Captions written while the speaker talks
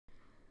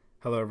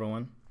Hello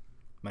everyone,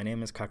 my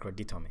name is Kakra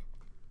Detome.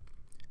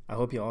 I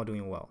hope you're all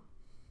doing well.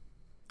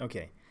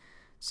 Okay,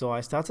 so I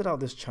started out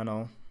this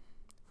channel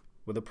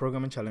with the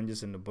programming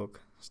challenges in the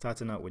book,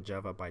 starting out with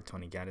Java by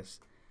Tony Gaddis.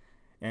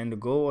 And the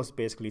goal was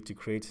basically to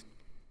create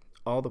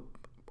all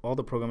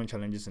the programming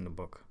challenges in the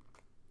book.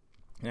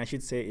 And I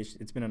should say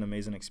it's been an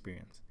amazing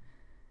experience.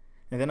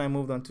 And then I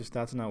moved on to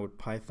starting out with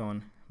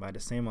Python by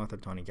the same author,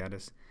 Tony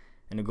Gaddis.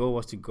 And the goal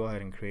was to go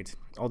ahead and create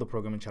all the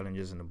programming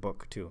challenges in the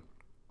book too.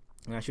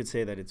 And I should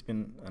say that it's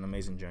been an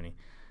amazing journey.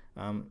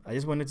 I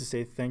just wanted to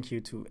say thank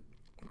you to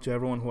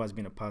everyone who has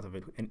been a part of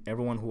it and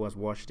everyone who has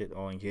watched it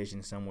or engaged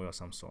in some way or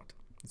some sort.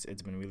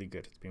 It's been really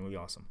good. It's been really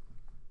awesome.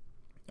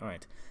 All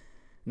right.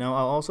 Now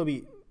I'll also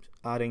be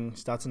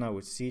starting out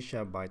with C#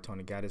 by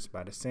Tony Gaddis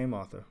by the same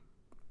author,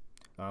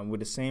 with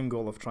the same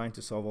goal of trying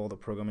to solve all the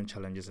programming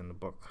challenges in the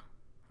book.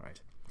 All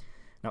right.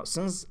 Now,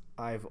 since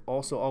I've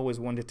also always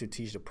wanted to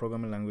teach the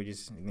programming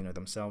languages,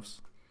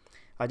 themselves,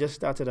 I just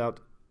started out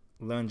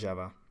Learn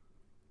Java,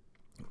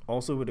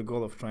 also with the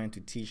goal of trying to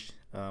teach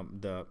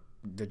the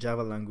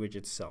Java language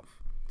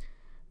itself.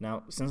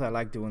 Now, since I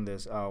like doing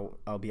this,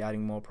 I'll be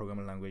adding more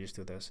programming languages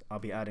to this. I'll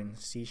be adding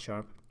C#,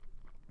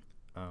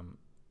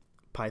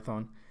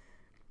 Python,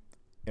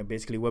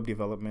 basically web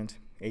development,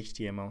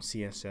 HTML,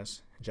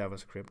 CSS,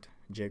 JavaScript,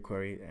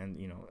 jQuery,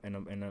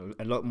 and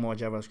a lot more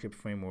JavaScript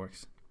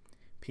frameworks,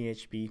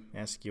 PHP,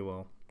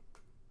 SQL,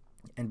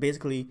 and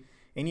basically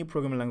any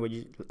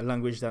programming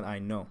language that I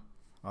know,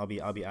 I'll be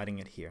adding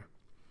it here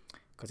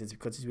because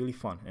it's really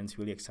fun and it's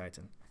really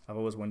exciting. I've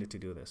always wanted to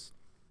do this.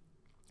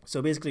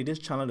 So basically, this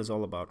channel is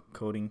all about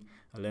coding,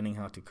 learning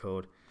how to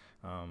code,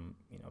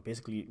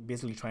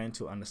 basically trying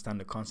to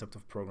understand the concept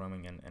of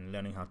programming and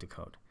learning how to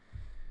code.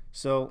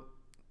 So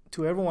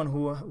to everyone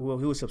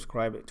who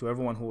subscribed, to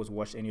everyone who has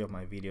watched any of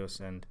my videos,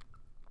 and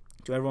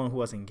to everyone who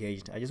has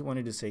engaged, I just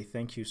wanted to say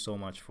thank you so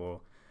much for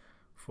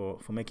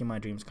making my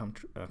dreams come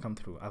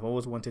true. I've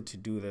always wanted to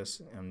do this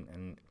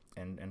and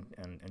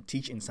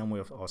teach in some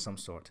way or some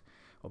sort,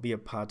 or be a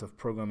part of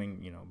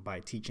programming, by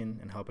teaching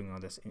and helping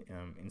others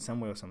in some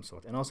way or some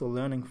sort, and also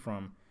learning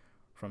from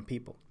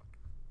people.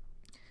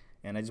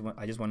 And I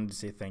just wanted to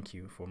say thank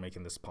you for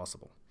making this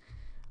possible.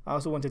 I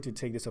also wanted to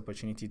take this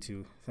opportunity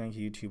to thank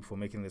YouTube for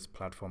making this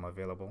platform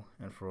available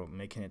and for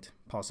making it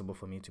possible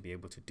for me to be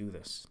able to do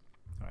this.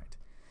 All right.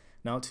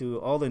 Now, to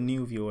all the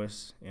new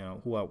viewers,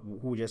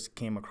 who just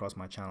came across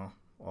my channel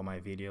or my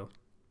video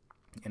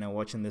and are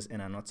watching this and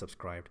are not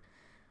subscribed,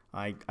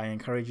 I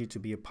encourage you to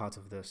be a part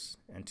of this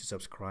and to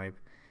subscribe,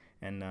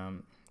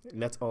 and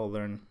let's all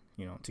learn,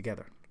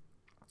 together.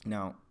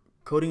 Now,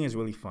 coding is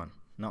really fun.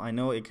 Now, I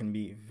know it can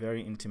be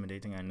very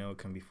intimidating. I know it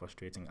can be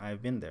frustrating.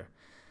 I've been there,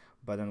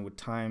 but then with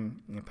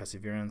time,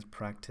 perseverance,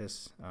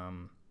 practice,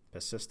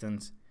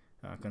 persistence,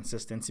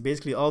 consistency,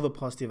 basically all the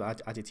positive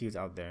attitudes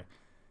out there.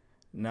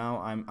 Now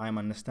I'm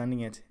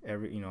understanding it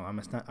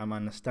I'm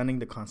understanding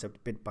the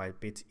concept bit by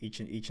bit each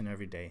and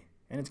every day,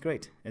 and it's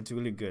great. It's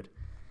really good.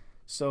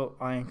 So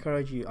I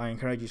encourage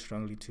you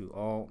strongly to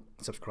all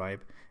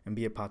subscribe and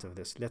be a part of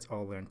this. Let's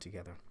all learn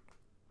together,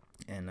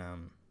 and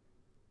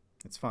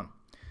it's fun.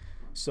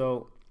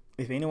 So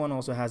if anyone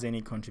also has any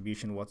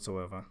contribution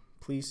whatsoever,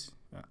 please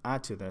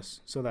add to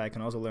this so that I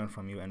can also learn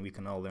from you and we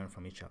can all learn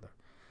from each other.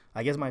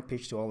 I guess my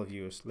pitch to all of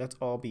you is let's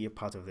all be a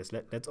part of this.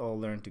 Let's all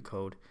learn to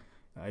code.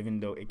 Even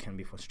though it can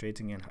be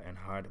frustrating and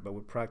hard, but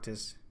with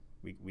practice,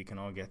 we can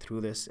all get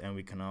through this, and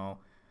we can all,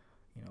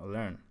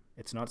 learn.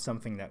 It's not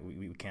something that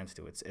we can't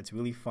do. It's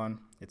really fun.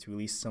 It's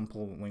really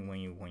simple when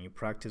you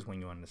practice,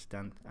 when you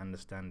understand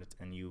it,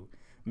 and you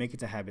make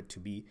it a habit to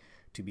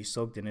be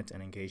soaked in it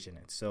and engaged in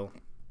it. So,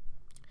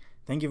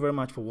 thank you very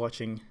much for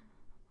watching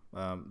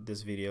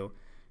this video.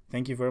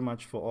 Thank you very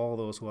much for all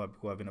those who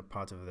have been a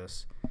part of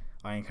this.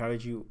 I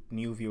encourage you,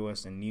 new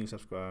viewers and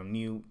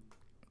new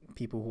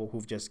people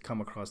who've just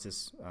come across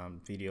this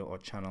video or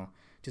channel,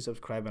 to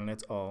subscribe, and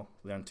let's all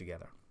learn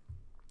together.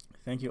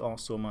 Thank you all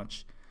so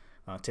much.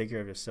 Take care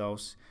of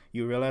yourselves.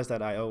 You realize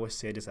that I always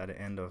say this at the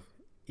end of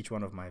each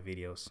one of my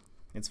videos.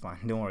 It's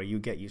fine. Don't worry. You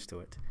get used to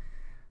it.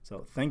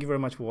 So thank you very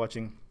much for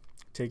watching.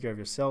 Take care of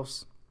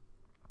yourselves.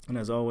 And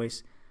as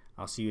always,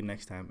 I'll see you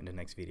next time in the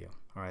next video.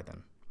 All right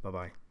then.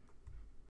 Bye-bye.